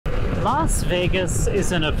Las Vegas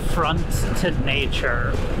is an affront to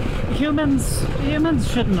nature. Humans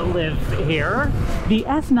shouldn't live here. The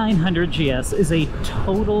F900 GS is a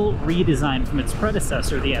total redesign from its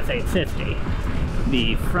predecessor, the F850.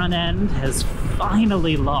 The front end has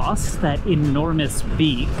finally lost that enormous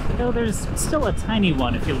beak, though there's still a tiny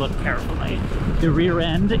one if you look carefully. The rear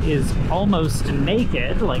end is almost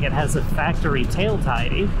naked, like it has a factory tail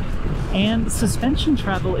tidy, and suspension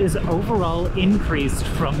travel is overall increased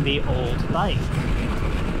from the old bike.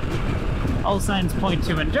 All signs point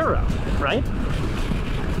to enduro, right?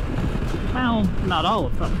 Well, not all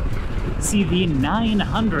of them. See, the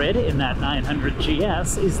 900 in that 900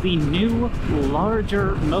 GS is the new,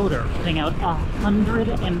 larger motor, putting out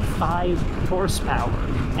 105 horsepower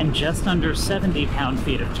and just under 70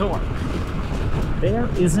 pound-feet of torque. There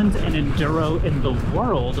isn't an enduro in the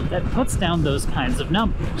world that puts down those kinds of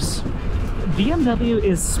numbers. BMW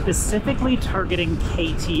is specifically targeting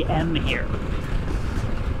KTM here.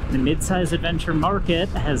 The midsize adventure market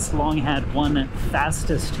has long had one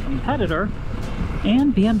fastest competitor,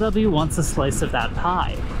 and BMW wants a slice of that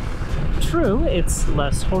pie. True, it's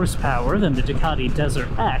less horsepower than the Ducati Desert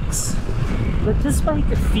X, but this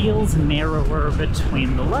bike feels narrower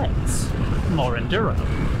between the legs, more enduro.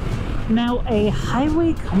 Now, a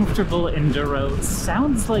highway comfortable enduro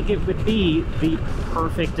sounds like it would be the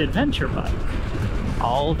perfect adventure bike.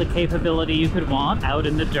 All the capability you could want out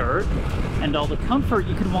in the dirt, and all the comfort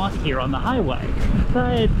you could want here on the highway.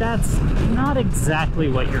 But that's not exactly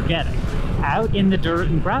what you're getting. Out in the dirt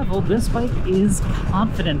and gravel, this bike is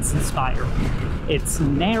confidence-inspiring. It's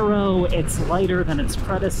narrow, it's lighter than its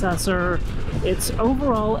predecessor. It's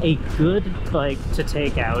overall a good bike to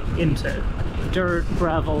take out into dirt,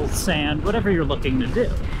 gravel, sand, whatever you're looking to do.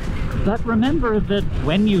 But remember that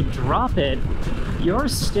when you drop it, you're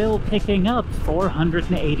still picking up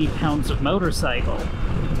 480 pounds of motorcycle.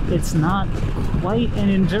 It's not quite an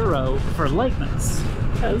enduro for lightness,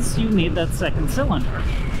 because you need that second cylinder.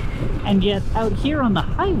 And yet, out here on the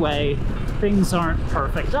highway, things aren't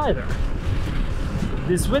perfect either.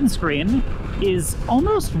 This windscreen is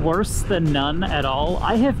almost worse than none at all.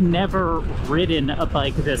 I have never ridden a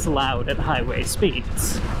bike this loud at highway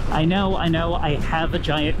speeds. I know, I have a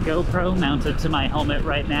giant GoPro mounted to my helmet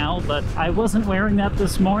right now, but I wasn't wearing that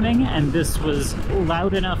this morning, and this was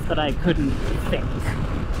loud enough that I couldn't think.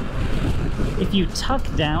 If you tuck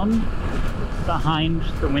down behind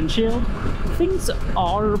the windshield, things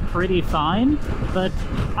are pretty fine, but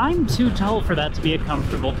I'm too tall for that to be a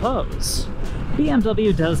comfortable pose.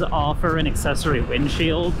 BMW does offer an accessory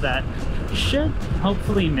windshield that should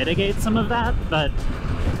hopefully mitigate some of that, but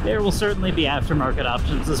there will certainly be aftermarket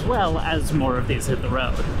options as well as more of these hit the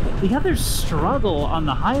road. The other struggle on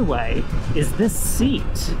the highway is this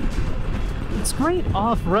seat. It's great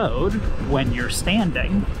off-road when you're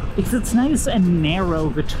standing, because it's nice and narrow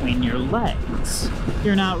between your legs.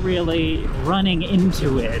 You're not really running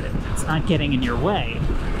into it, it's not getting in your way.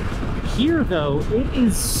 Here, though, it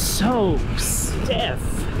is so stiff.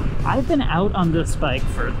 I've been out on this bike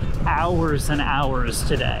for hours and hours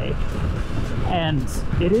today, and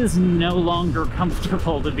it is no longer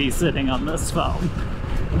comfortable to be sitting on this foam.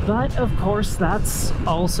 But, of course, that's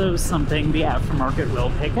also something the aftermarket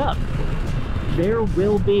will pick up. There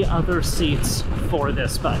will be other seats for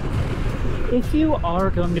this bike. If you are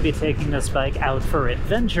going to be taking this bike out for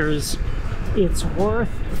adventures, it's worth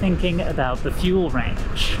thinking about the fuel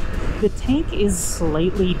range. The tank is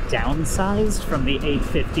slightly downsized from the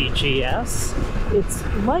 850 GS. It's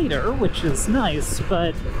lighter, which is nice,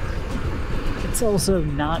 but it's also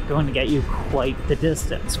not going to get you quite the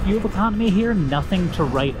distance. Fuel economy here, nothing to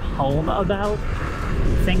write home about.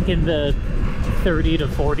 Think in the 30 to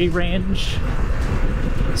 40 range.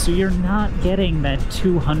 So you're not getting that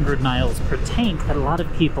 200 miles per tank that a lot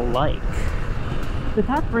of people like. But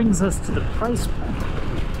that brings us to the price point.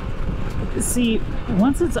 See,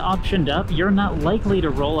 once it's optioned up, you're not likely to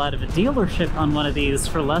roll out of a dealership on one of these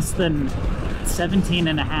for less than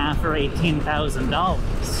 $17,500 or $18,000.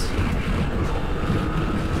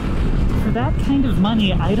 For that kind of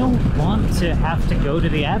money, I don't want to have to go to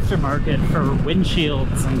the aftermarket for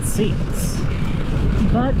windshields and seats.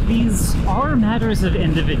 But these are matters of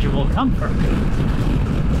individual comfort.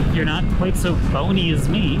 If you're not quite so bony as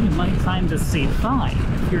me, you might find this seat fine.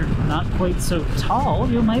 If you're not quite so tall,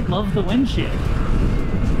 you might love the windshield.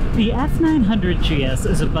 The F900 GS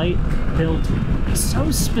is a bike built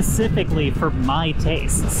so specifically for my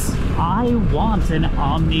tastes. I want an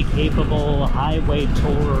Omni-capable highway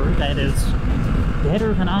tourer that is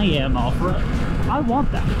better than I am off-road. I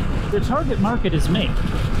want that. The target market is me.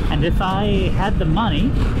 And if I had the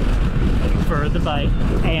money, for the bike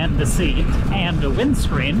and the seat and a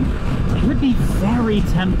windscreen, it would be very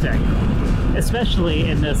tempting, especially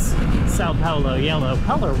in this Sao Paulo yellow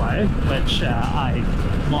colorway, which I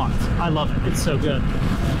want. I love it. It's so good.